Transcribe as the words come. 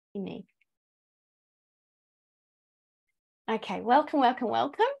Me. Okay, welcome.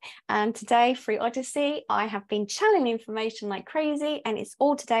 And today through Odyssey, I have been channeling information like crazy, and it's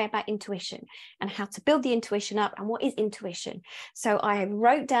all today about intuition and how to build the intuition up and what is intuition. So I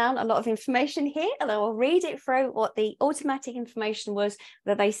wrote down a lot of information here, and I will read it through what the automatic information was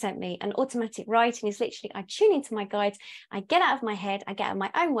that they sent me. And automatic writing is literally, I tune into my guides, I get out of my head, I get out of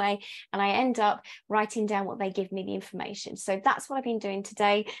my own way, and I end up writing down what they give me the information. So that's what I've been doing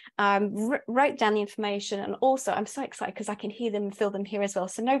today. Wrote down the information, and also I'm so excited because I can hear them and feel them here as well.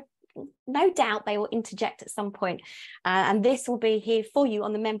 So no doubt they will interject at some point. And this will be here for you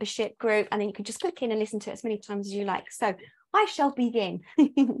on the membership group, and then you can just click in and listen to it as many times as you like. So I shall begin.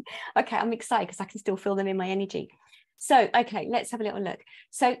 Okay, I'm excited because I can still feel them in my energy. So, okay, let's have a little look.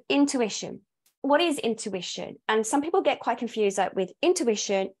 So intuition. What is intuition? And some people get quite confused with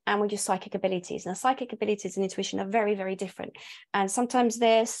intuition and with your psychic abilities. Now, psychic abilities and intuition are very, very different. And sometimes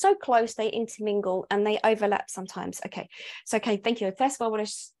they're so close, they intermingle and they overlap sometimes. Okay, so, okay, thank you. First of all,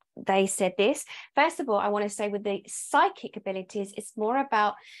 they said this. First of all, I want to say with the psychic abilities, it's more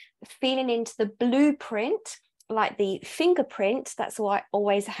about feeling into the blueprint, like the fingerprint, that's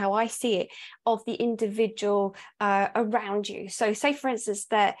always how I see it, of the individual around you. So say, for instance,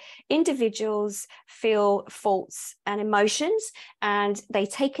 that individuals feel thoughts and emotions, and they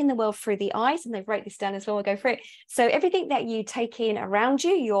take in the world through the eyes, and they wrote this down as well, I'll go through it. So everything that you take in around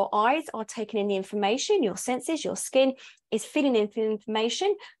you, your eyes are taking in the information, your senses, your skin is feeding in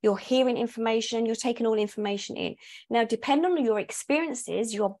information, you're hearing information, you're taking all information in. Now, depending on your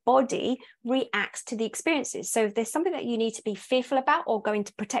experiences, your body reacts to the experiences. So if there's something that you need to be fearful about or go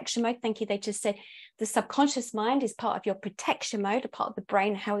into protection mode, thank you, they just said the subconscious mind is part of your protection mode, a part of the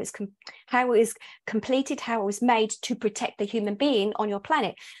brain, how it is completed, how it was made to protect the human being on your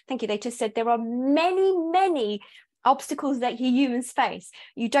planet. Thank you, they just said there are many obstacles that you humans face.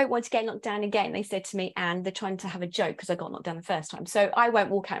 You don't want to get knocked down again, they said to me, and they're trying to have a joke because I got knocked down the first time. So I won't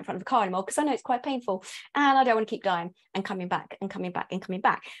walk out in front of a car anymore because I know it's quite painful, and I don't want to keep dying and coming back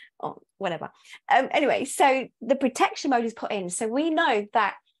or whatever. Anyway, so the protection mode is put in. So we know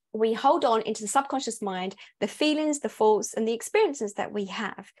that we hold on into the subconscious mind, the feelings, the thoughts, and the experiences that we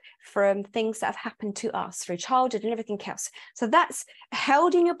have from things that have happened to us through childhood and everything else. So that's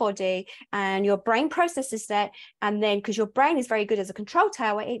held in your body, and your brain processes that. And then, because your brain is very good as a control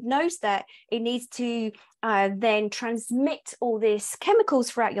tower, it knows that it needs to then transmit all these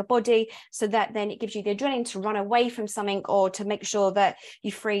chemicals throughout your body, so that then it gives you the adrenaline to run away from something or to make sure that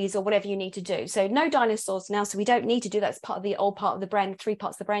you freeze or whatever you need to do. So no dinosaurs now, so we don't need to do that. It's part of the old part of the brain, 3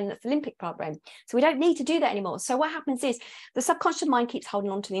 parts of the brain, that's the limbic part of the brain. So we don't need to do that anymore. So what happens is the subconscious mind keeps holding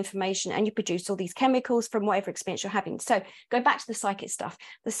on to the information, and you produce all these chemicals from whatever experience you're having. So go back to the psychic stuff.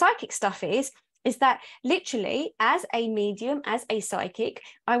 The psychic stuff is that literally, as a medium, as a psychic,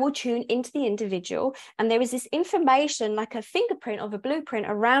 I will tune into the individual, and there is this information like a fingerprint of a blueprint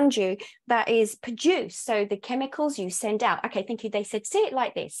around you that is produced. So the chemicals you send out. Okay, thank you. They said, see it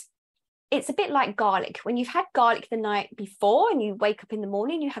like this. It's a bit like garlic. When you've had garlic the night before and you wake up in the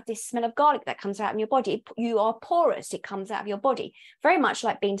morning, you have this smell of garlic that comes out in your body. You are porous, it comes out of your body. Very much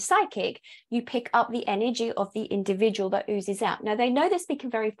like being psychic, you pick up the energy of the individual that oozes out. Now, they know they're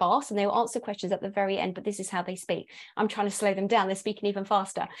speaking very fast and they will answer questions at the very end, but this is how they speak. I'm trying to slow them down. They're speaking even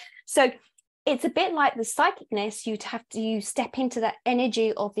faster. So it's a bit like the psychicness, you step into that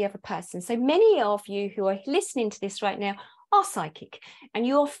energy of the other person. So many of you who are listening to this right now are psychic, and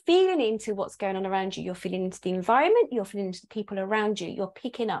you're feeling into what's going on around you. You're feeling into the environment, you're feeling into the people around you, you're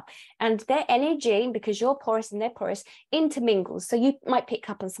picking up, and their energy, because you're porous and they're porous, intermingles. So you might pick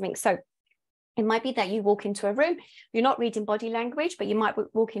up on something. So it might be that you walk into a room, you're not reading body language, but you might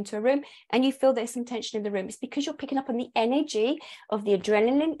walk into a room and you feel there's some tension in the room. It's because you're picking up on the energy of the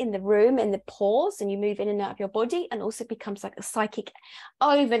adrenaline in the room and the pores, and you move in and out of your body, and also becomes like a psychic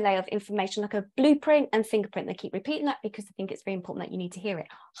overlay of information, like a blueprint and fingerprint. They keep repeating that because I think it's very important that you need to hear it.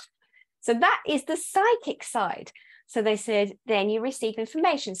 So that is the psychic side. So they said, then you receive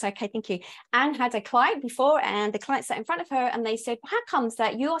information. So, okay, thank you. Anne had a client before, and the client sat in front of her, and they said, how comes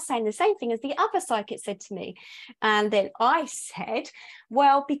that you're saying the same thing as the other psychic said to me? And then I said,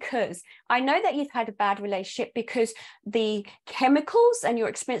 well, because I know that you've had a bad relationship, because the chemicals and your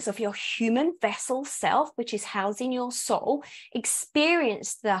experience of your human vessel self, which is housing your soul,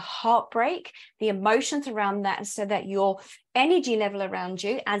 experienced the heartbreak, the emotions around that, so that your energy level around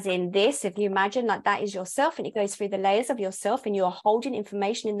you, as in this, if you imagine like that is yourself, and it goes through the layers of yourself, and you're holding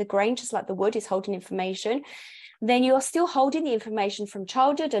information in the grain, just like the wood is holding information, then you're still holding the information from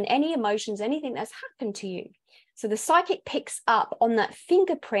childhood and any emotions, anything that's happened to you. So the psychic picks up on that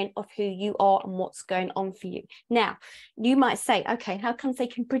fingerprint of who you are and what's going on for you. Now, you might say, okay, how comes they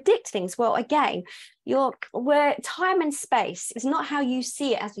can predict things? Well, again, where time and space is not how you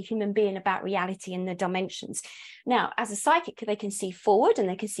see it as a human being about reality and the dimensions. Now, as a psychic, they can see forward and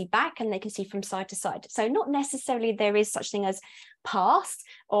they can see back and they can see from side to side. So not necessarily there is such thing as past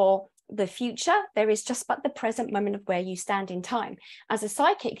or the future. There is just but the present moment of where you stand in time. As a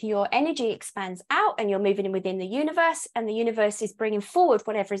psychic, your energy expands out and you're moving in within the universe, and the universe is bringing forward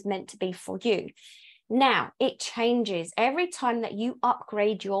whatever is meant to be for you. Now, it changes every time that you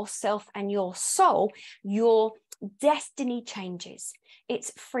upgrade yourself and your soul. Your destiny changes.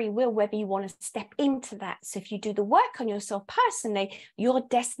 It's free will whether you want to step into that. So if you do the work on yourself personally, your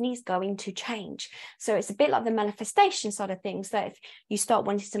destiny is going to change. So it's a bit like the manifestation side of things, that if you start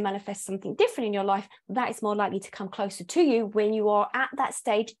wanting to manifest something different in your life, that is more likely to come closer to you when you are at that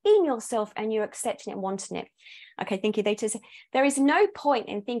stage in yourself and you're accepting it and wanting it. Okay, thank you. There is no point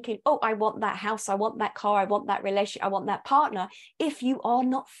in thinking, oh, I want that house, I want that car, I want that relationship, I want that partner, if you are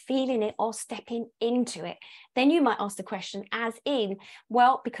not feeling it or stepping into it. Then you might ask the question as in,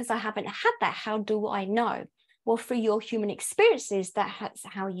 well, because I haven't had that, how do I know? Well, through your human experiences, that's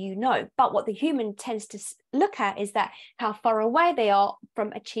how you know. But what the human tends to look at is that how far away they are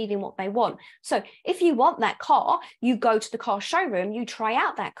from achieving what they want. So if you want that car, you go to the car showroom, you try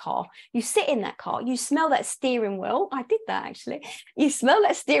out that car, you sit in that car, you smell that steering wheel. I did that actually. You smell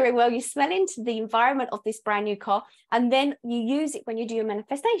that steering wheel, you smell into the environment of this brand new car, and then you use it when you do your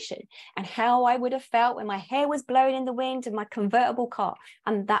manifestation. And how I would have felt when my hair was blowing in the wind in my convertible car.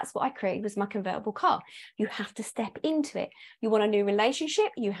 And that's what I created, was my convertible car. You have to step into it. You want a new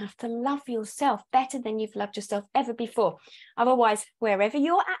relationship, you have to love yourself better than you've loved yourself ever before. Otherwise, wherever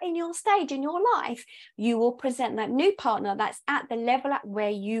you're at in your stage in your life, you will present that new partner that's at the level at where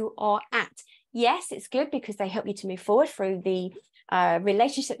you are at. Yes, it's good because they help you to move forward through the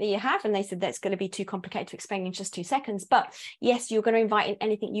relationship that you have, and they said that's going to be too complicated to explain in just 2 seconds, but yes, you're going to invite in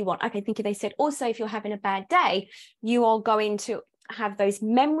anything you want. Okay, thank you. They said also, if you're having a bad day, you are going to have those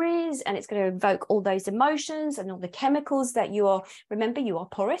memories, and it's going to evoke all those emotions and all the chemicals that you are, remember, you are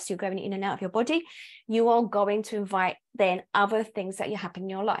porous, you're going in and out of your body. You are going to invite then other things that you happen in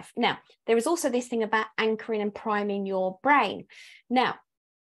your life. Now, there is also this thing about anchoring and priming your brain. Now,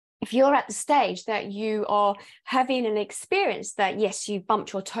 if you're at the stage that you are having an experience that, yes, you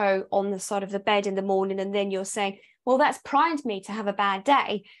bumped your toe on the side of the bed in the morning, and then you're saying, well, that's primed me to have a bad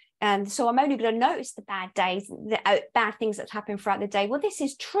day. And so I'm only going to notice the bad days, the bad things that happen throughout the day. Well, this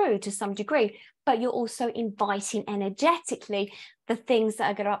is true to some degree, but you're also inviting energetically the things that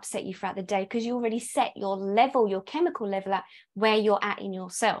are going to upset you throughout the day, because you already set your level, your chemical level at where you're at in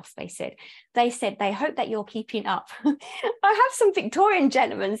yourself, they said. They hope that you're keeping up. I have some Victorian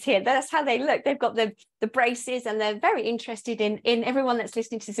gentlemen here. That's how they look. They've got the braces, and they're very interested in everyone that's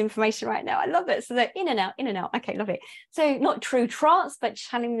listening to this information right now. I love it. So they're in and out, in and out. Okay, love it. So not true trance, but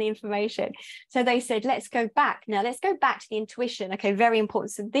channeling the information. So they said, let's go back. Now let's go back to the intuition. Okay, very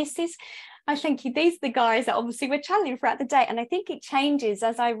important. So this is, I think these are the guys that obviously we're channeling throughout the day. And I think it changes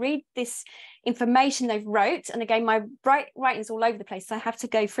as I read this information they've wrote. And again, my writing's all over the place, so I have to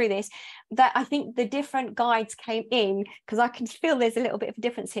go through this. That I think the different guides came in because I can feel there's a little bit of a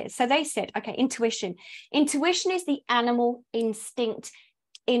difference here. So they said, okay, intuition. Intuition is the animal instinct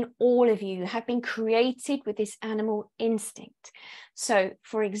in all of you. Have been created with this animal instinct. So,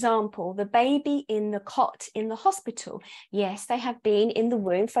 for example, the baby in the cot in the hospital, yes, they have been in the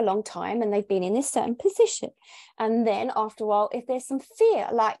womb for a long time and they've been in this certain position. And then after a while, if there's some fear,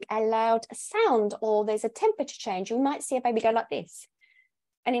 like a loud sound or there's a temperature change, you might see a baby go like this.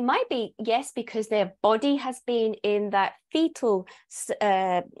 And it might be, yes, because their body has been in that fetal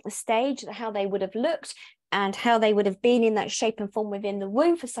stage, how they would have looked and how they would have been in that shape and form within the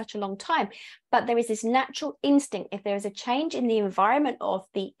womb for such a long time. But there is this natural instinct. If there is a change in the environment of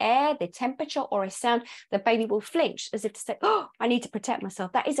the air, the temperature, or a sound, the baby will flinch as if to say, oh, I need to protect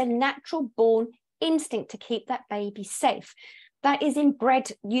myself. That is a natural born instinct to keep that baby safe. That is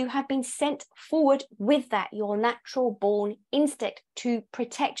inbred. You have been sent forward with that, your natural born instinct to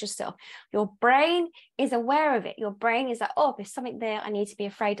protect yourself. Your brain is aware of it. Your brain is like, oh, there's something there I need to be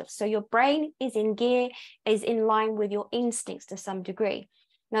afraid of. So your brain is in gear, is in line with your instincts to some degree.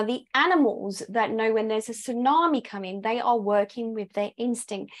 Now, the animals that know when there's a tsunami coming, they are working with their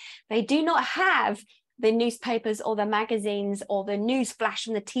instinct. They do not have the newspapers or the magazines or the news flash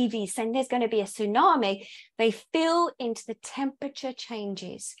from the TV saying there's going to be a tsunami. They feel into the temperature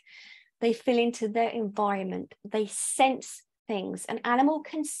changes. They feel into their environment. They sense things. An animal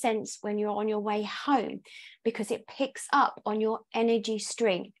can sense when you're on your way home because it picks up on your energy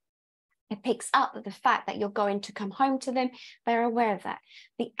stream. It picks up the fact that you're going to come home to them. They're aware of that.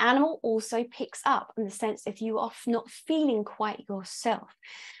 The animal also picks up in the sense if you are not feeling quite yourself.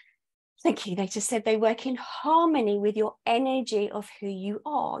 Thank you. They just said they work in harmony with your energy of who you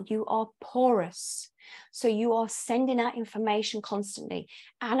are. You are porous. So you are sending out information constantly.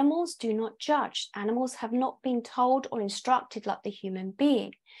 Animals do not judge. Animals have not been told or instructed like the human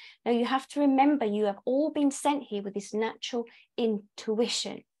being. Now you have to remember you have all been sent here with this natural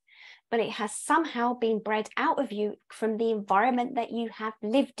intuition, but it has somehow been bred out of you from the environment that you have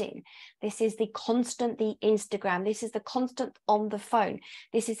lived in. This is the constant, the Instagram. This is the constant on the phone.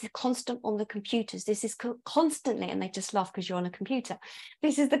 This is the constant on the computers. This is constantly, and they just laugh because you're on a computer.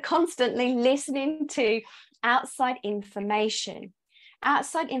 This is the constantly listening to outside information.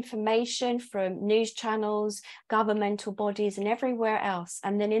 Outside information from news channels, governmental bodies, and everywhere else.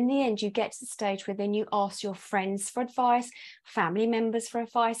 And then in the end, you get to the stage where then you ask your friends for advice, family members for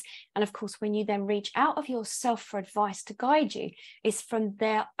advice. And of course, when you then reach out of yourself for advice to guide you, it's from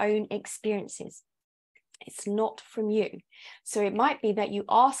their own experiences. It's not from you. So it might be that you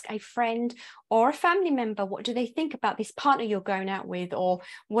ask a friend or a family member, what do they think about this partner you're going out with or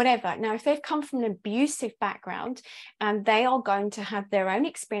whatever. Now, if they've come from an abusive background, and they are going to have their own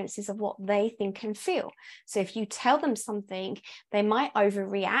experiences of what they think and feel. So if you tell them something, they might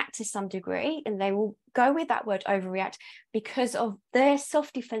overreact to some degree, and they will go with that word overreact because of their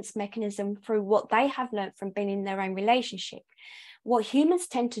self-defense mechanism through what they have learned from being in their own relationship. What humans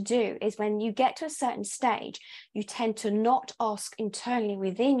tend to do is when you get to a certain stage, you tend to not ask internally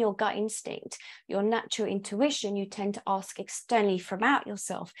within your gut instinct, your natural intuition, you tend to ask externally from out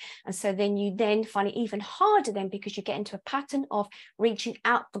yourself. And so then you then find it even harder then because you get into a pattern of reaching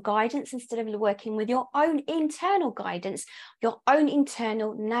out for guidance instead of working with your own internal guidance, your own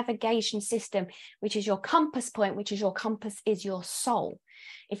internal navigation system, which is your compass point, which is your compass is your soul.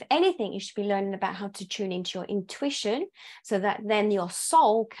 If anything, you should be learning about how to tune into your intuition so that then your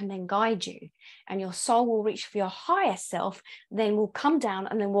soul can then guide you, and your soul will reach for your higher self, then will come down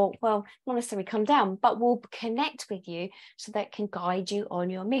and then will, well, not necessarily come down, but will connect with you so that it can guide you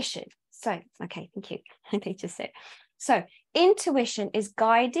on your mission. So, okay, thank you. They just said. So intuition is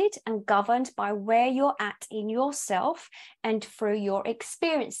guided and governed by where you're at in yourself and through your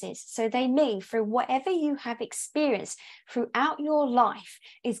experiences. So they mean through whatever you have experienced throughout your life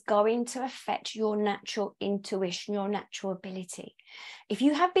is going to affect your natural intuition, your natural ability. If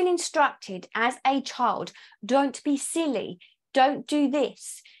you have been instructed as a child, don't be silly, don't do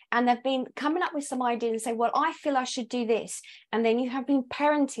this, and they've been coming up with some ideas and say, well, I feel I should do this. And then you have been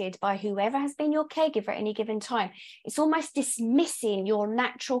parented by whoever has been your caregiver at any given time. It's almost dismissing your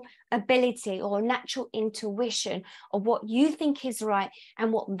natural ability or natural intuition of what you think is right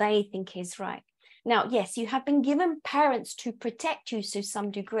and what they think is right. Now, yes, you have been given parents to protect you to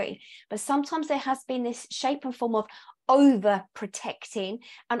some degree, but sometimes there has been this shape and form of overprotecting,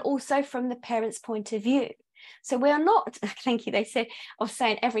 and also from the parent's point of view. So we are not, thank you, they said, of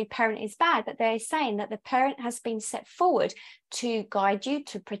saying every parent is bad, but they're saying that the parent has been set forward to guide you,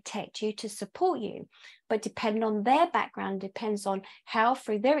 to protect you, to support you. But depending on their background, depends on how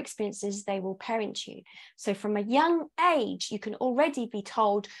through their experiences they will parent you. So from a young age, you can already be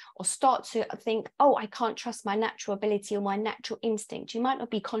told or start to think, oh, I can't trust my natural ability or my natural instinct. You might not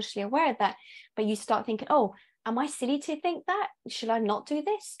be consciously aware of that, but you start thinking, oh, am I silly to think that? Should I not do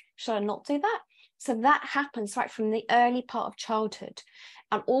this? Should I not do that? So that happens right from the early part of childhood,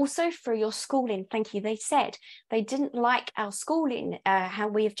 and also through your schooling. Thank you. They said they didn't like our schooling, how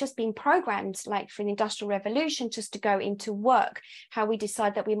we have just been programmed, like for the Industrial Revolution, just to go into work, how we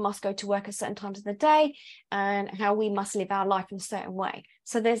decide that we must go to work at certain times of the day, and how we must live our life in a certain way.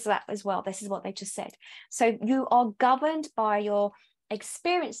 So there's that as well. This is what they just said. So you are governed by your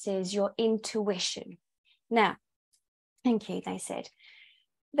experiences, your intuition. Now, thank you, they said.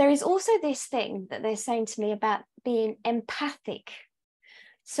 There is also this thing that they're saying to me about being empathic.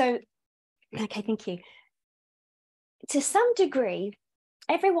 So, okay, thank you. To some degree,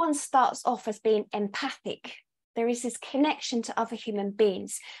 everyone starts off as being empathic. There is this connection to other human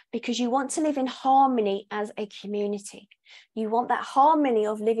beings because you want to live in harmony as a community. You want that harmony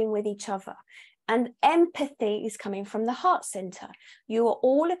of living with each other. And empathy is coming from the heart center. You are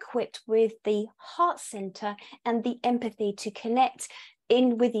all equipped with the heart center and the empathy to connect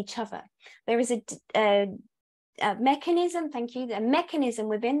in with each other. There is a mechanism, thank you, a mechanism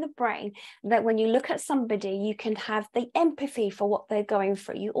within the brain that when you look at somebody, you can have the empathy for what they're going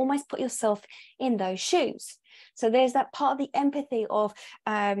through. You almost put yourself in those shoes. So there's that part of the empathy of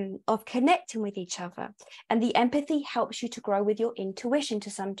connecting with each other. And the empathy helps you to grow with your intuition to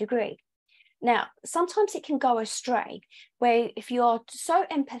some degree. Now, sometimes it can go astray, where if you are so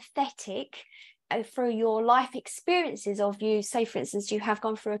empathetic through your life experiences of you, say for instance, you have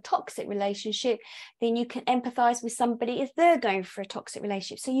gone through a toxic relationship, then you can empathize with somebody if they're going through a toxic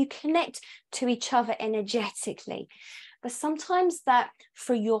relationship. So you connect to each other energetically. But sometimes that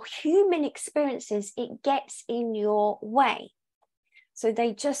through your human experiences, it gets in your way. So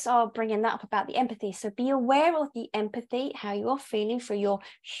they just are bringing that up about the empathy. So be aware of the empathy, how you are feeling through your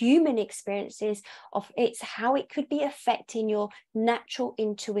human experiences of it's how it could be affecting your natural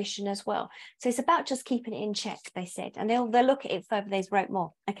intuition as well. So it's about just keeping it in check, they said, and they'll look at it further. They wrote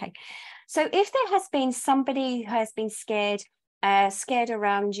more. Okay. So if there has been somebody who has been scared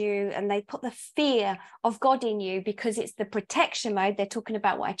around you, and they put the fear of God in you because it's the protection mode, they're talking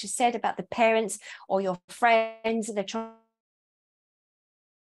about what I just said about the parents or your friends, they're trying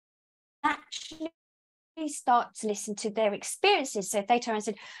actually start to listen to their experiences. So if they turn around and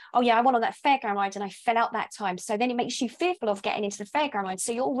said, oh yeah, I went on that fairground ride and I fell out that time, so then it makes you fearful of getting into the fairground ride.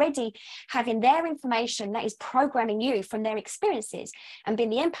 So you're already having their information that is programming you from their experiences, and being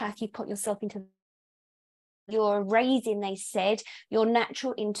the empath, you put yourself into you're raising, they said, your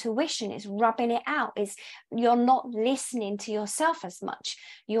natural intuition is rubbing it out. Is you're not listening to yourself as much,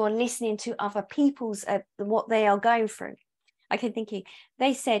 you're listening to other people's what they are going through. Okay, thank you.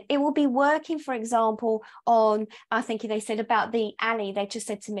 They said it will be working, for example, on, I think they said about the alley, they just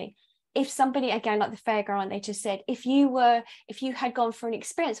said to me, if somebody, again, like the fairground, they just said, if you had gone through an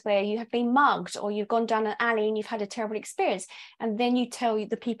experience where you have been mugged, or you've gone down an alley and you've had a terrible experience, and then you tell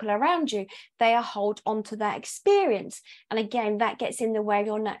the people around you, they are hold on to that experience. And again, that gets in the way of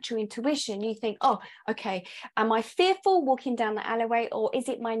your natural intuition. You think, oh, okay, am I fearful walking down the alleyway, or is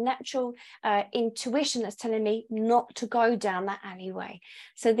it my natural intuition that's telling me not to go down that alleyway?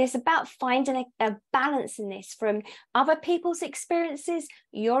 So there's about finding a balance in this from other people's experiences,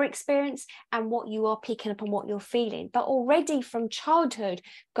 your experience, and what you are picking up and what you're feeling. But already from childhood,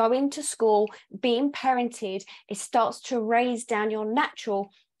 going to school, being parented, it starts to raise down your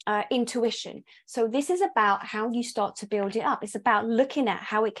natural intuition. So this is about how you start to build it up. It's about looking at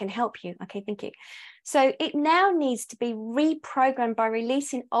how it can help you. Okay, thank you. So it now needs to be reprogrammed by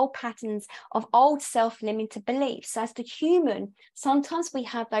releasing old patterns of old self-limited beliefs. So as the human, sometimes we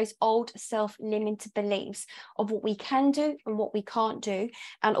have those old self-limited beliefs of what we can do and what we can't do,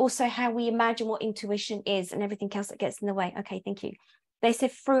 and also how we imagine what intuition is and everything else that gets in the way. Okay, thank you. They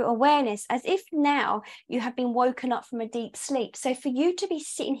said through awareness, as if now you have been woken up from a deep sleep. So for you to be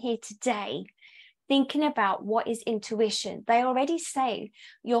sitting here today, thinking about what is intuition, they already say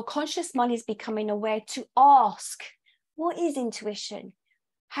your conscious mind is becoming aware to ask, what is intuition?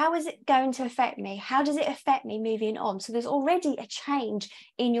 How is it going to affect me? How does it affect me moving on? So there's already a change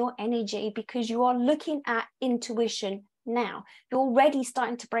in your energy because you are looking at intuition now. You're already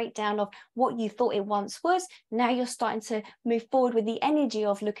starting to break down of what you thought it once was. Now you're starting to move forward with the energy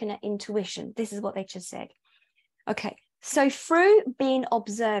of looking at intuition. This is what they just said. Okay. So through being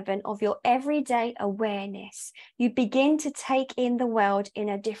observant of your everyday awareness, you begin to take in the world in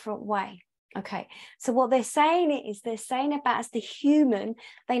a different way. Okay, so what they're saying is they're saying about as the human,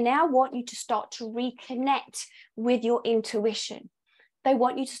 they now want you to start to reconnect with your intuition. They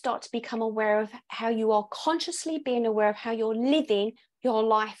want you to start to become aware of how you are consciously being aware of how you're living your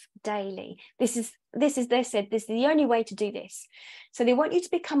life daily. This is they said this is the only way to do this. So they want you to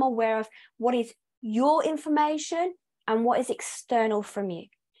become aware of what is your information and what is external from you.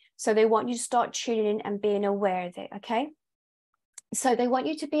 So they want you to start tuning in and being aware of it, okay? So they want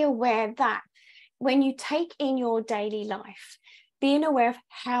you to be aware that when you take in your daily life, being aware of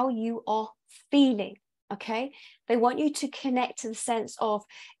how you are feeling, okay? They want you to connect to the sense of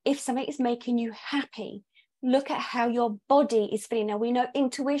if something is making you happy, look at how your body is feeling. Now, we know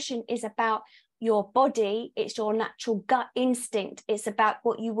intuition is about your body, it's your natural gut instinct. It's about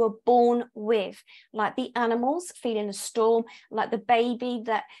what you were born with, like the animals feeling a storm, like the baby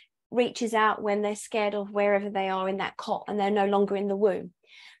that reaches out when they're scared of wherever they are in that cot and they're no longer in the womb.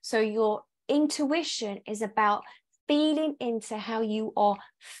 So your intuition is about feeling into how you are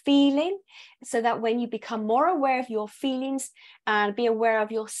feeling, so that when you become more aware of your feelings and be aware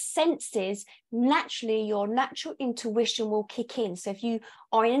of your senses, naturally your natural intuition will kick in. So if you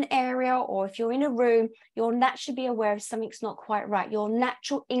are in an area or if you're in a room, you'll naturally be aware if something's not quite right. Your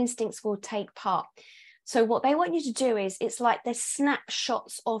natural instincts will take part. So what they want you to do is, it's like the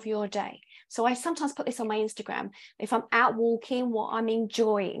snapshots of your day. So I sometimes put this on my Instagram. If I'm out walking, what I'm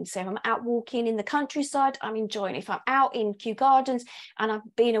enjoying. So if I'm out walking in the countryside, I'm enjoying. If I'm out in Kew Gardens and I'm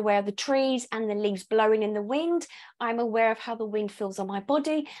being aware of the trees and the leaves blowing in the wind, I'm aware of how the wind feels on my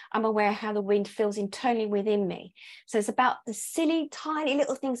body. I'm aware of how the wind feels internally within me. So it's about the silly, tiny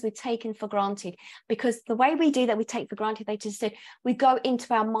little things we've taken for granted, because the way we do that, we take for granted, they just said, we go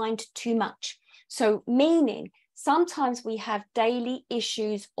into our mind too much. So meaning, sometimes we have daily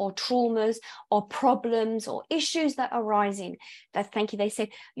issues or traumas or problems or issues that are arising. That, thank you, they said,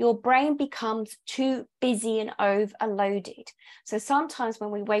 your brain becomes too busy and overloaded. So sometimes when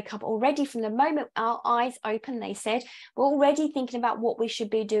we wake up, already from the moment our eyes open, they said, we're already thinking about what we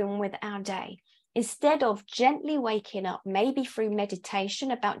should be doing with our day. Instead of gently waking up, maybe through meditation,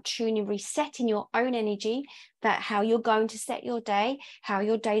 about tuning, resetting your own energy, that how you're going to set your day, how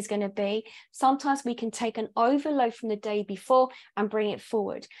your day is going to be. Sometimes we can take an overload from the day before and bring it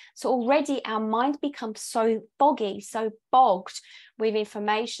forward. So already our mind becomes so foggy, so bogged with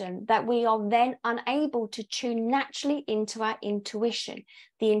information that we are then unable to tune naturally into our intuition.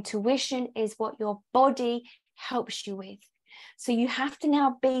 The intuition is what your body helps you with. So you have to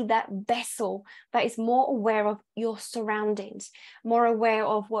now be that vessel that is more aware of your surroundings, more aware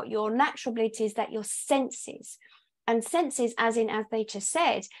of what your natural ability is, that your senses. And senses, as they just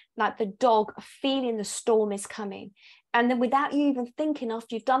said, like the dog feeling the storm is coming. And then without you even thinking,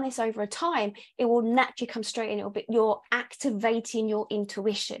 after you've done this over a time, it will naturally come straight in. You're activating your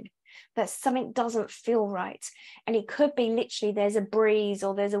intuition, that something doesn't feel right. And it could be literally there's a breeze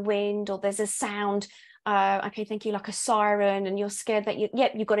or there's a wind or there's a sound. Okay, thank you, like a siren, and you're scared that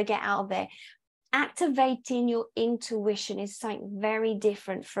you've got to get out of there. Activating your intuition is something very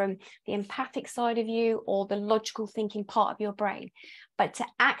different from the empathic side of you or the logical thinking part of your brain. But to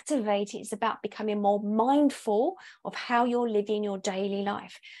activate it, it's about becoming more mindful of how you're living your daily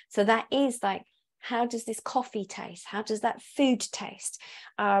life. So that is like, how does this coffee taste? How does that food taste?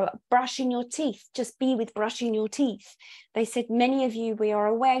 Brushing your teeth, just be with brushing your teeth. They said many of you, we are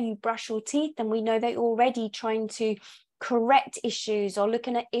aware you brush your teeth, and we know that you're already trying to correct issues or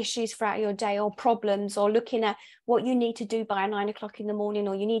looking at issues throughout your day or problems, or looking at what you need to do by 9 o'clock in the morning,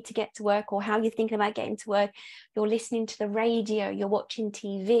 or you need to get to work, or how you're thinking about getting to work. You're listening to the radio, you're watching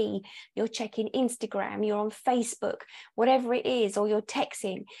TV, you're checking Instagram, you're on Facebook, whatever it is, or you're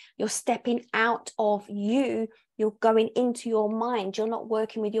texting. You're stepping out of you, you're going into your mind, you're not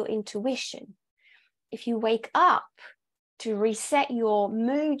working with your intuition. If you wake up to reset your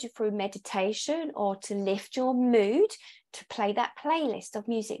mood through meditation, or to lift your mood, to play that playlist of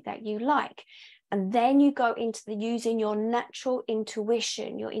music that you like. And then you go into the using your natural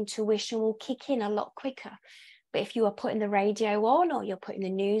intuition. Your intuition will kick in a lot quicker. But if you are putting the radio on, or you're putting the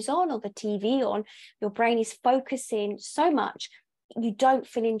news on, or the TV on, your brain is focusing so much, you don't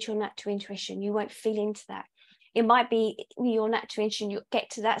feel into your natural intuition. You won't feel into that. It might be your natural intuition, you get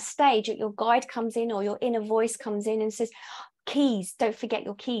to that stage that your guide comes in, or your inner voice comes in and says, keys, don't forget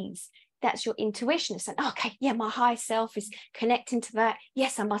your keys. That's your intuition. It's like, okay, yeah, my higher self is connecting to that.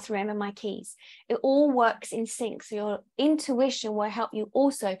 Yes, I must remember my keys. It all works in sync. So your intuition will help you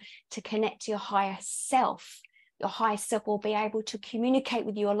also to connect to your higher self. Your higher self will be able to communicate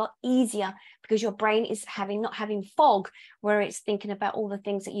with you a lot easier, because your brain is not having fog where it's thinking about all the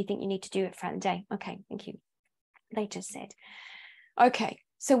things that you think you need to do throughout the day. Okay, thank you. They just said, okay,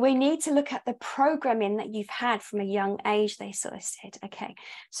 so we need to look at the programming that you've had from a young age, they sort of said. Okay,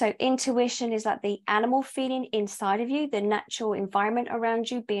 so intuition is like the animal feeling inside of you, the natural environment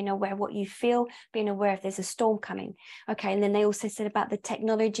around you, being aware of what you feel, being aware if there's a storm coming. Okay, and then they also said about the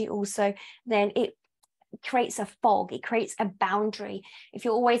technology also, then it creates a fog, it creates a boundary. If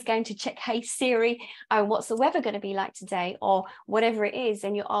you're always going to check, hey Siri, what's the weather going to be like today, or whatever it is,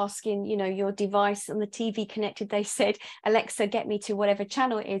 and you're asking, your device on the TV connected, they said, Alexa, get me to whatever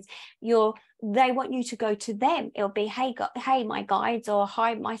channel it is, they want you to go to them. It'll be, hey, my guides, or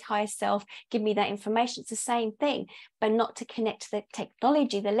hi, my higher self, give me that information. It's the same thing, but not to connect to the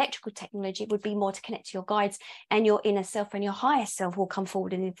technology, the electrical technology. It would be more to connect to your guides, and your inner self and your higher self will come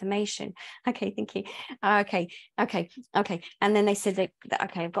forward in information. Okay, thank you. Okay. And then they said that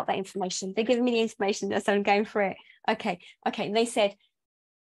okay, I've got that information. They're giving me the information, so I'm going for it. Okay. And they said,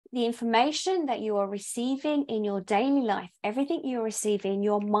 the information that you are receiving in your daily life, everything you're receiving,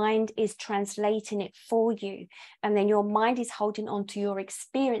 your mind is translating it for you. And then your mind is holding on to your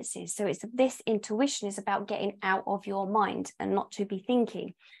experiences. So this intuition is about getting out of your mind and not to be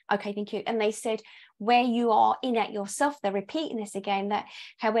thinking. Okay, thank you. And they said, where you are in at yourself. They're repeating this again, that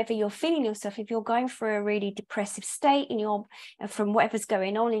however you're feeling yourself, if you're going through a really depressive state in your, from whatever's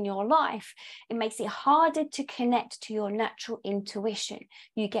going on in your life, it makes it harder to connect to your natural intuition.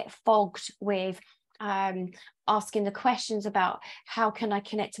 You get fogged with asking the questions about how can I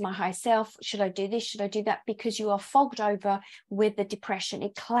connect to my higher self? Should I do this? Should I do that? Because you are fogged over with the depression.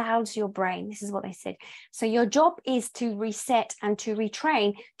 It clouds your brain. This is what they said. So your job is to reset and to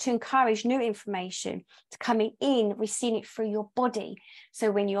retrain, to encourage new information to coming in, receiving it through your body. So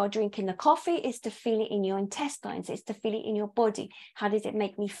when you are drinking the coffee, it's to feel it in your intestines. It's to feel it in your body. How does it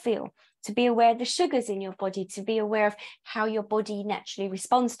make me feel? To be aware of the sugars in your body, to be aware of how your body naturally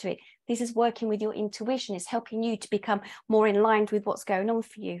responds to it. This is working with your intuition. It's helping you to become more in line with what's going on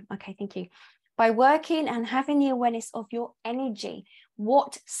for you. Okay, thank you. By working and having the awareness of your energy,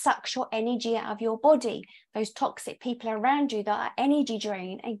 what sucks your energy out of your body? Those toxic people around you that are energy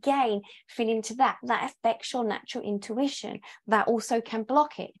draining, again, feed into that. That affects your natural intuition. That also can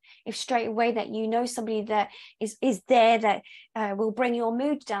block it. If straight away that you know somebody that is there that will bring your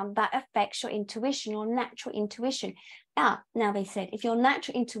mood down, that affects your intuition, your natural intuition. Now they said, if your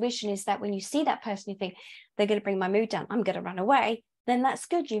natural intuition is that when you see that person, you think, they're going to bring my mood down, I'm going to run away, then that's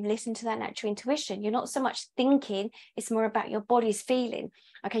good. You've listened to that natural intuition. You're not so much thinking, it's more about your body's feeling.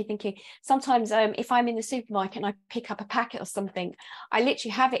 Okay, thinking. Sometimes if I'm in the supermarket and I pick up a packet or something, I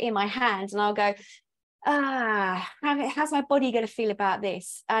literally have it in my hands and I'll go, how's my body going to feel about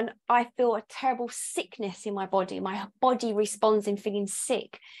this? And I feel a terrible sickness in my body. My body responds in feeling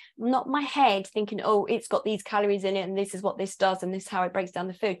sick, not my head thinking, oh, it's got these calories in it and this is what this does and this is how it breaks down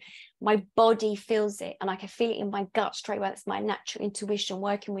the food. My body feels it and I can feel it in my gut straight away. That's my natural intuition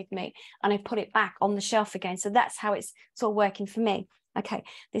working with me, and I put it back on the shelf again. So that's how it's sort of working for me. Okay,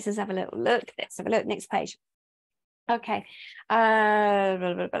 this is have a little look. Let's have a look. Next page. Okay.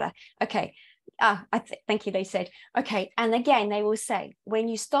 Okay. Thank you, they said. Okay, and again, they will say, when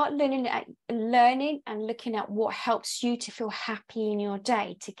you start learning and looking at what helps you to feel happy in your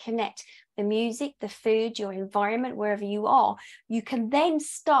day, to connect the music, the food, your environment, wherever you are, you can then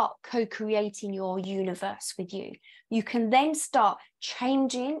start co-creating your universe with you. You can then start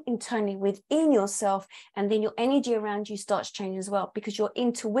changing internally within yourself, and then your energy around you starts changing as well, because your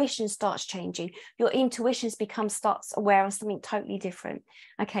intuition starts changing. Your intuition starts aware of something totally different.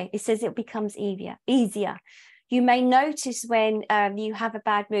 Okay, it says it becomes easier. You may notice when you have a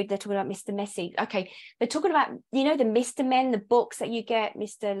bad mood, they're talking about Mr. Messy. Okay, they're talking about, you know, the Mr. Men, the books that you get,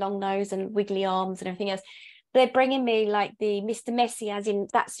 Mr. Long Nose and Wiggly Arms and everything else. They're bringing me like the Mr. Messy, as in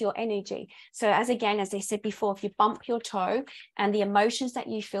that's your energy. So as they said before, if you bump your toe and the emotions that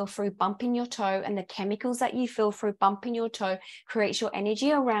you feel through bumping your toe and the chemicals that you feel through bumping your toe creates your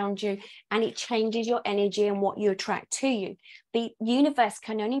energy around you, and it changes your energy and what you attract to you. The universe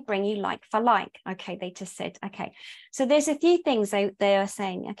can only bring you like for like. Okay, they just said, okay. So there's a few things they are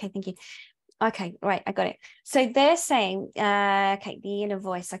saying. Okay, thank you. Okay, right, I got it. So they're saying, okay, the inner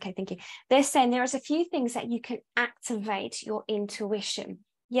voice. Okay, thank you. They're saying there is a few things that you can activate your intuition.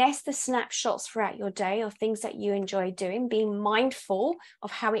 Yes, the snapshots throughout your day of things that you enjoy doing, being mindful of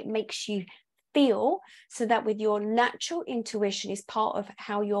how it makes you feel, so that with your natural intuition is part of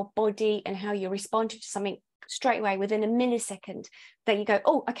how your body and how you're responding to something straight away within a millisecond, that you go,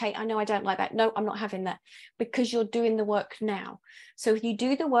 oh, okay, I know I don't like that. No, I'm not having that, because you're doing the work now. So if you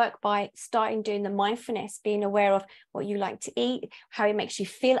do the work by starting doing the mindfulness, being aware of what you like to eat, how it makes you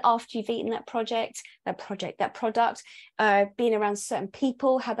feel after you've eaten that product, being around certain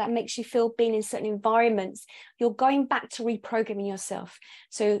people, how that makes you feel, being in certain environments, you're going back to reprogramming yourself.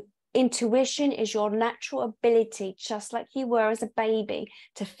 So intuition is your natural ability, just like you were as a baby,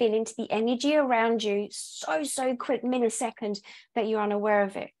 to feel into the energy around you so quick, millisecond, that you're unaware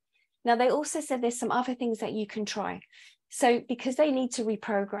of it. Now, they also said there's some other things that you can try. So because they need to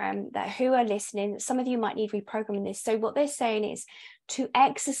reprogram that, who are listening, some of you might need reprogramming this. So what they're saying is to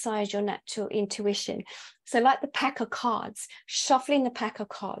exercise your natural intuition. So like the pack of cards, shuffling the pack of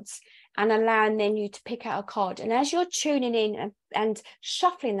cards and allowing then you to pick out a card. And as you're tuning in and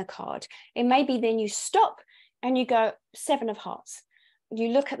shuffling the card, it may be then you stop and you go 7 of hearts. You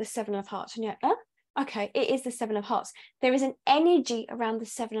look at the 7 of hearts and you're, okay, it is the 7 of hearts. There is an energy around the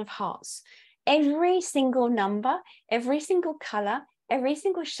 7 of hearts. Every single number, every single color, every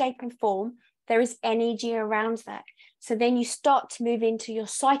single shape and form, there is energy around that. So then you start to move into your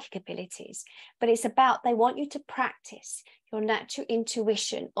psychic abilities. But it's about, they want you to practice your natural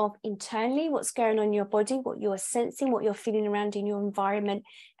intuition of internally what's going on in your body, what you're sensing, what you're feeling around in your environment,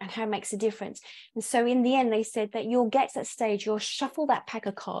 and how it makes a difference. And so in the end, they said that you'll get to that stage, you'll shuffle that pack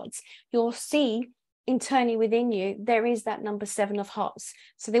of cards, you'll see internally within you, there is that number 7 of hearts.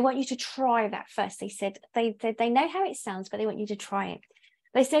 So they want you to try that first. They said they know how it sounds, but they want you to try it.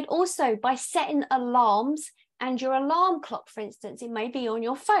 They said also by setting alarms, and your alarm clock, for instance, it may be on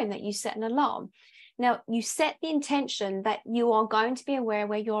your phone that you set an alarm. Now, you set the intention that you are going to be aware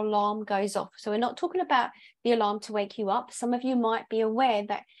where your alarm goes off. So we're not talking about the alarm to wake you up. Some of you might be aware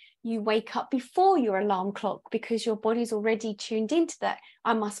that you wake up before your alarm clock because your body's already tuned into that.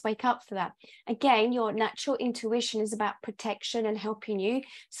 I must wake up for that. Again, your natural intuition is about protection and helping you.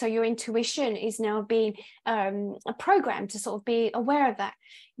 So your intuition is now being a program to sort of be aware of that.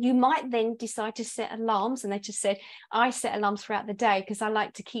 You might then decide to set alarms, and they just said, I set alarms throughout the day because I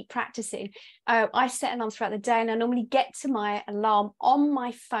like to keep practicing. I set alarms throughout the day, and I normally get to my alarm on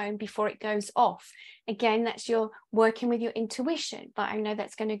my phone before it goes off. Again, that's your working with your intuition. But I know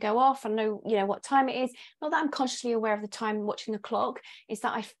that's going to go off. I know, you know, what time it is. Not that I'm consciously aware of the time watching the clock. It's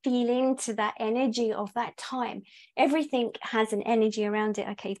that I feel into that energy of that time. Everything has an energy around it.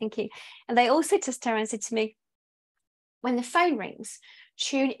 Okay, thank you. And they also just turned around and said to me, when the phone rings,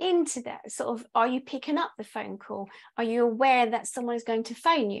 tune into that. Sort of, are you picking up the phone call? Are you aware that someone is going to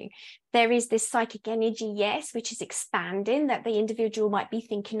phone you? There is this psychic energy, yes, which is expanding, that the individual might be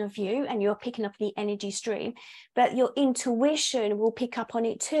thinking of you and you're picking up the energy stream, but your intuition will pick up on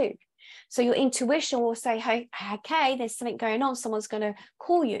it too. So your intuition will say, hey, okay, there's something going on. Someone's going to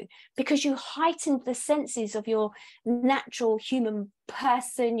call you, because you heightened the senses of your natural human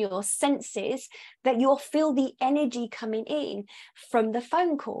person, your senses, that you'll feel the energy coming in from the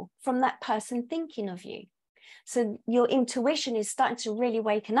phone call, from that person thinking of you. So your intuition is starting to really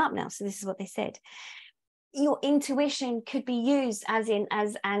waken up now. So this is what they said. Your intuition could be used as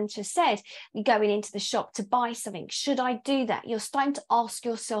Anne just said, you're going into the shop to buy something. Should I do that? You're starting to ask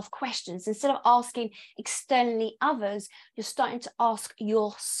yourself questions. Instead of asking externally others, you're starting to ask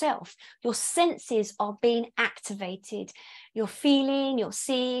yourself. Your senses are being activated. You're feeling, you're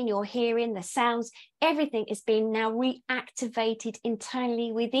seeing, you're hearing the sounds. Everything is being now reactivated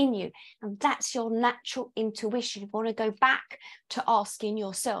internally within you. And that's your natural intuition. You want to go back to asking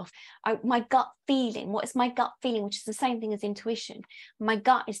yourself, my gut feeling, what is my gut feeling, which is the same thing as intuition. My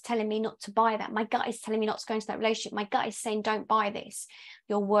gut is telling me not to buy that. My gut is telling me not to go into that relationship. My gut is saying, don't buy this.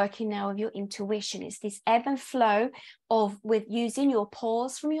 You're working now with your intuition. It's this ebb and flow of, with using your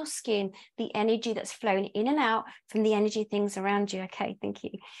pores from your skin, the energy that's flowing in and out from the energy things around you. Okay, thank you.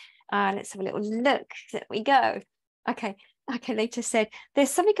 Let's have a little look. There we go. Okay, they just said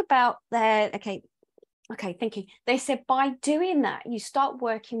there's something about there. Okay, thank you. They said by doing that, you start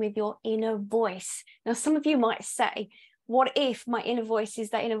working with your inner voice. Now, some of you might say, what if my inner voice is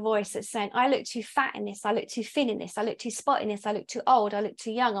that inner voice that's saying, I look too fat in this, I look too thin in this, I look too spot in this, I look too old, I look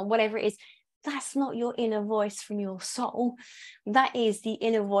too young, and whatever it is. That's not your inner voice from your soul. That is the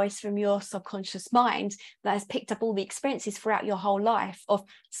inner voice from your subconscious mind that has picked up all the experiences throughout your whole life of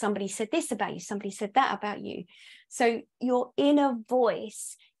somebody said this about you, somebody said that about you. So your inner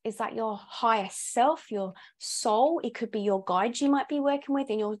voice is like your higher self, your soul. It could be your guide you might be working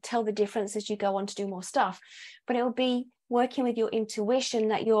with, and you'll tell the difference as you go on to do more stuff. But it will be working with your intuition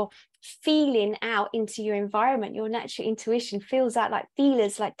that you're feeling out into your environment. Your natural intuition feels out like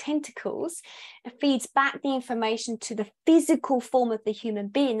feelers, like tentacles. It feeds back the information to the physical form of the human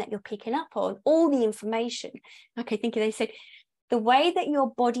being that you're picking up on, all the information. Okay, thank you. They said the way that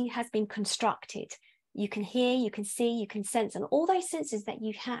your body has been constructed, you can hear, you can see, you can sense, and all those senses that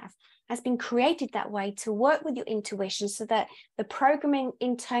you have has been created that way to work with your intuition, so that the programming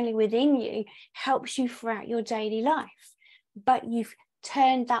internally within you helps you throughout your daily life. But you've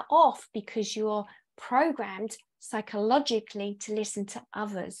turned that off because you're programmed psychologically to listen to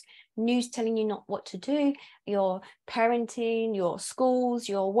others. News telling you not what to do, your parenting, your schools,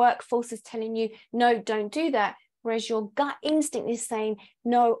 your workforce is telling you, no, don't do that. Whereas your gut instinct is saying,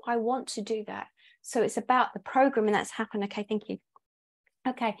 no, I want to do that. So it's about the programming that's happened. Okay, thank you.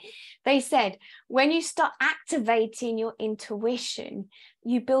 Okay, they said when you start activating your intuition,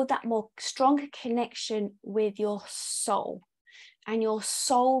 you build that more stronger connection with your soul, and your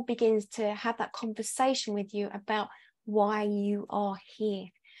soul begins to have that conversation with you about why you are here,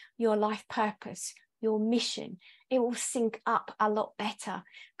 your life purpose, your mission. It will sync up a lot better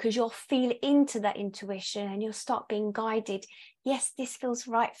because you'll feel into that intuition and you'll start being guided. Yes, this feels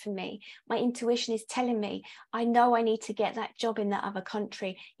right for me. My intuition is telling me, I know I need to get that job in that other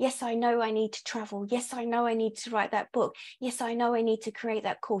country. Yes, I know I need to travel. Yes, I know I need to write that book. Yes, I know I need to create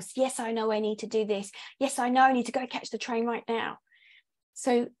that course. Yes, I know I need to do this. Yes, I know I need to go catch the train right now.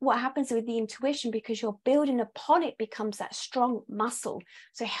 So what happens with the intuition, because you're building upon it, becomes that strong muscle.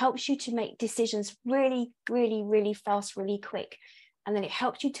 So it helps you to make decisions really, really, really fast, really quick. And then it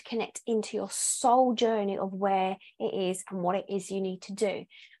helps you to connect into your soul journey of where it is and what it is you need to do.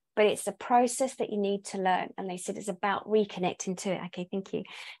 But it's a process that you need to learn. And they said it's about reconnecting to it. Okay, thank you.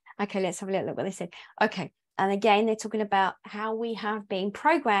 Okay, let's have a little look what they said. Okay. And again, they're talking about how we have been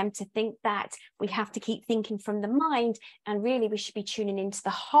programmed to think that we have to keep thinking from the mind, and really we should be tuning into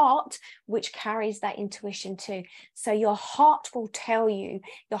the heart, which carries that intuition too. So your heart will tell you,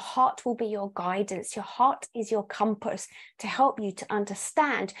 your heart will be your guidance. Your heart is your compass to help you to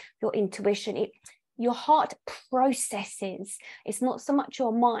understand your intuition. Your heart processes. It's not so much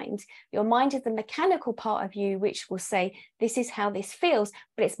your mind. Your mind is the mechanical part of you, which will say, this is how this feels,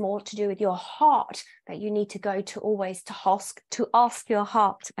 but it's more to do with your heart that you need to go to always to ask your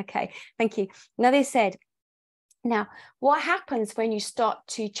heart. Okay, thank you. Now they said, now, what happens when you start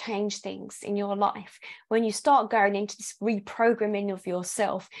to change things in your life? When you start going into this reprogramming of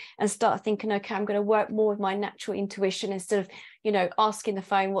yourself and start thinking, okay, I'm going to work more with my natural intuition instead of, asking the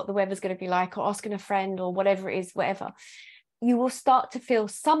phone what the weather's going to be like, or asking a friend, or whatever it is, whatever. You will start to feel,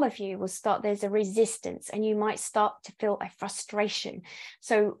 some of you will start, there's a resistance, and you might start to feel a frustration.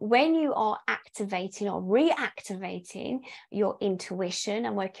 So when you are activating or reactivating your intuition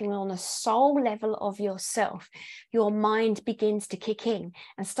and working on a soul level of yourself, your mind begins to kick in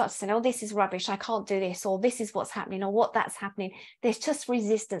and start saying, oh, this is rubbish, I can't do this, or this is what's happening, or what that's happening. There's just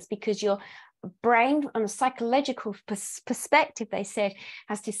resistance because your brain, on a psychological perspective, they said,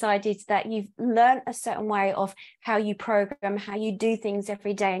 has decided that you've learned a certain way of how you program, how you do things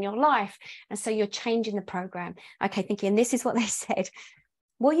every day in your life, and so you're changing the program. Okay, thinking, and this is what they said,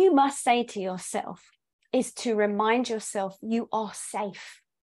 what you must say to yourself is to remind yourself you are safe.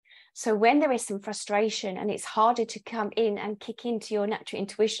 So when there is some frustration and it's harder to come in and kick into your natural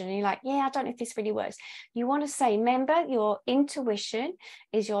intuition, and you're like, yeah, I don't know if this really works, you want to say, remember, your intuition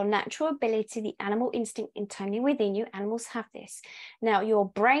is your natural ability, the animal instinct internally within you. Animals have this. Now your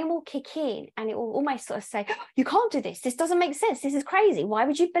brain will kick in and it will almost sort of say, you can't do this, this doesn't make sense, this is crazy, why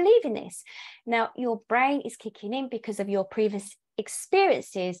would you believe in this? Now your brain is kicking in because of your previous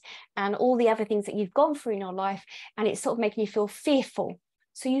experiences and all the other things that you've gone through in your life, and it's sort of making you feel fearful.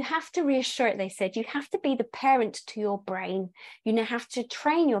 So you have to reassure it, they said, you have to be the parent to your brain. You now have to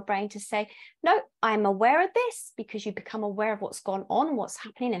train your brain to say, no, I'm aware of this, because you become aware of what's gone on, what's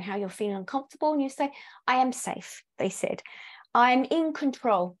happening and how you're feeling uncomfortable. And you say, I am safe, they said. I'm in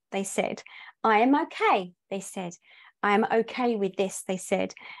control, they said. I am okay, they said. I am okay with this, they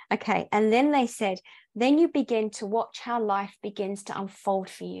said. Okay, and then they said, then you begin to watch how life begins to unfold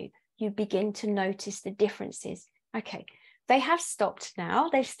for you. You begin to notice the differences. Okay. They have stopped now.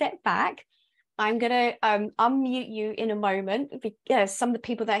 They've stepped back. I'm going to unmute you in a moment, because some of the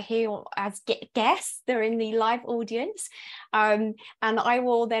people that are here as guests, they're in the live audience. And I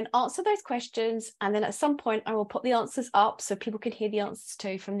will then answer those questions. And then at some point, I will put the answers up so people can hear the answers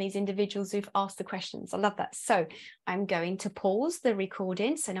too from these individuals who've asked the questions. I love that. So I'm going to pause the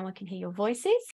recording so no one can hear your voices.